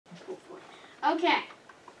Okay,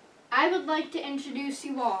 I would like to introduce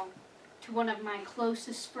you all to one of my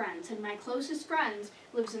closest friends, and my closest friend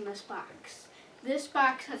lives in this box. This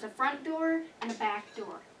box has a front door and a back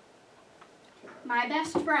door. My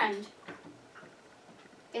best friend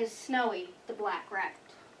is Snowy, the black rabbit.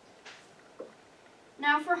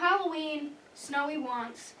 Now for Halloween, Snowy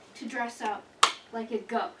wants to dress up like a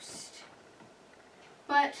ghost,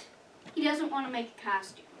 but he doesn't want to make a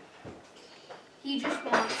costume. He just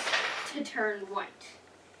wants to turn white.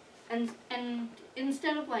 And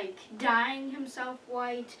instead of like dyeing himself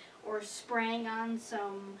white or spraying on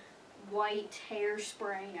some white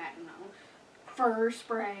hairspray, I don't know, fur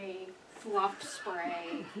spray, fluff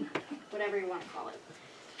spray, whatever you want to call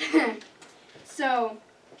it. So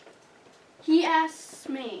he asks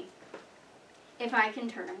me if I can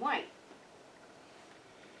turn him white.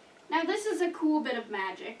 Now this is a cool bit of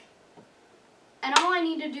magic, and all I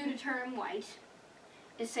need to do to turn him white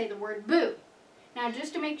is say the word boo. Now,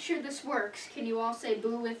 just to make sure this works, can you all say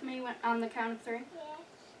boo with me on the count of 3?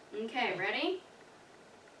 Yes. Okay, ready?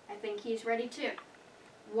 I think he's ready too.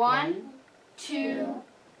 1, 2,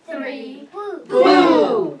 3, boo!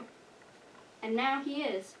 Boo! And now he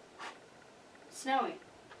is Snowy,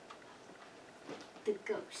 the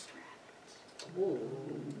ghost rabbit. Whoa.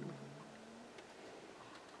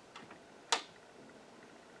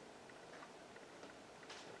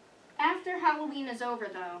 After Halloween is over,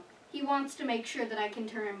 though, he wants to make sure that I can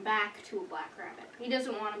turn him back to a black rabbit. He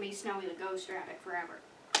doesn't want to be Snowy the ghost rabbit forever.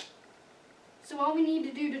 So all we need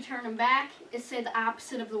to do to turn him back is say the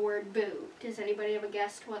opposite of the word boo. Does anybody have a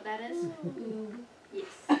guess what that is? Ooh. Yes.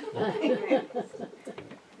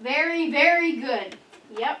 Very, very good.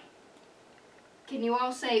 Yep. Can you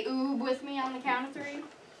all say oob with me on the count of 3?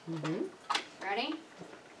 Mm-hmm. Ready?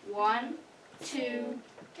 1, 2,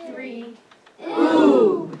 3,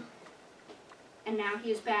 oob! And now he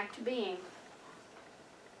is back to being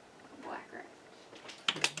a black rabbit.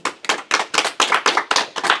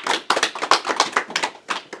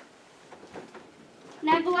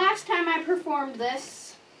 Now the last time I performed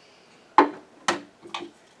this,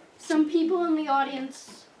 some people in the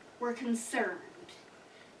audience were concerned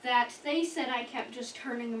that they said I kept just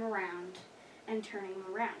turning him around and turning him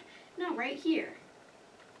around. No, right here.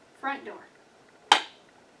 Front door.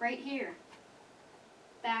 Right here.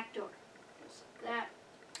 Back door. That.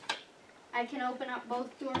 I can open up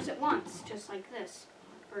both doors at once, just like this.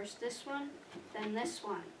 First this one, then this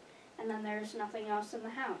one, and then there's nothing else in the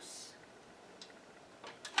house.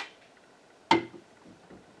 And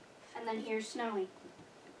then here's Snowy.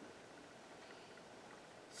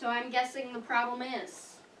 So I'm guessing the problem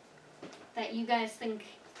is that you guys think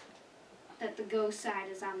that the ghost side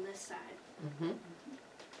is on this side. Mm-hmm.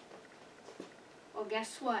 Well,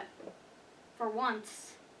 guess what? For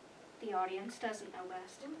once, the audience doesn't know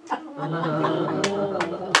best.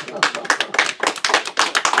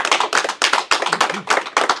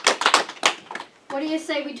 What do you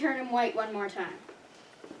say we turn him white one more time?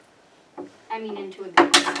 I mean into a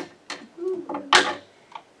ghost.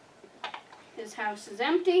 His house is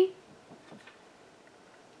empty.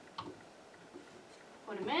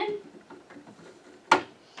 Put him in.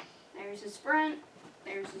 There's his front.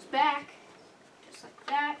 There's his back. Just like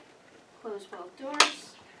that. Close both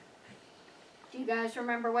doors. Do you guys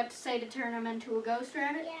remember what to say to turn him into a ghost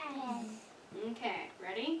rabbit? Yes. Okay,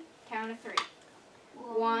 ready? Count of 3.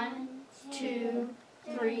 1, 2,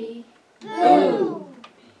 3, boo!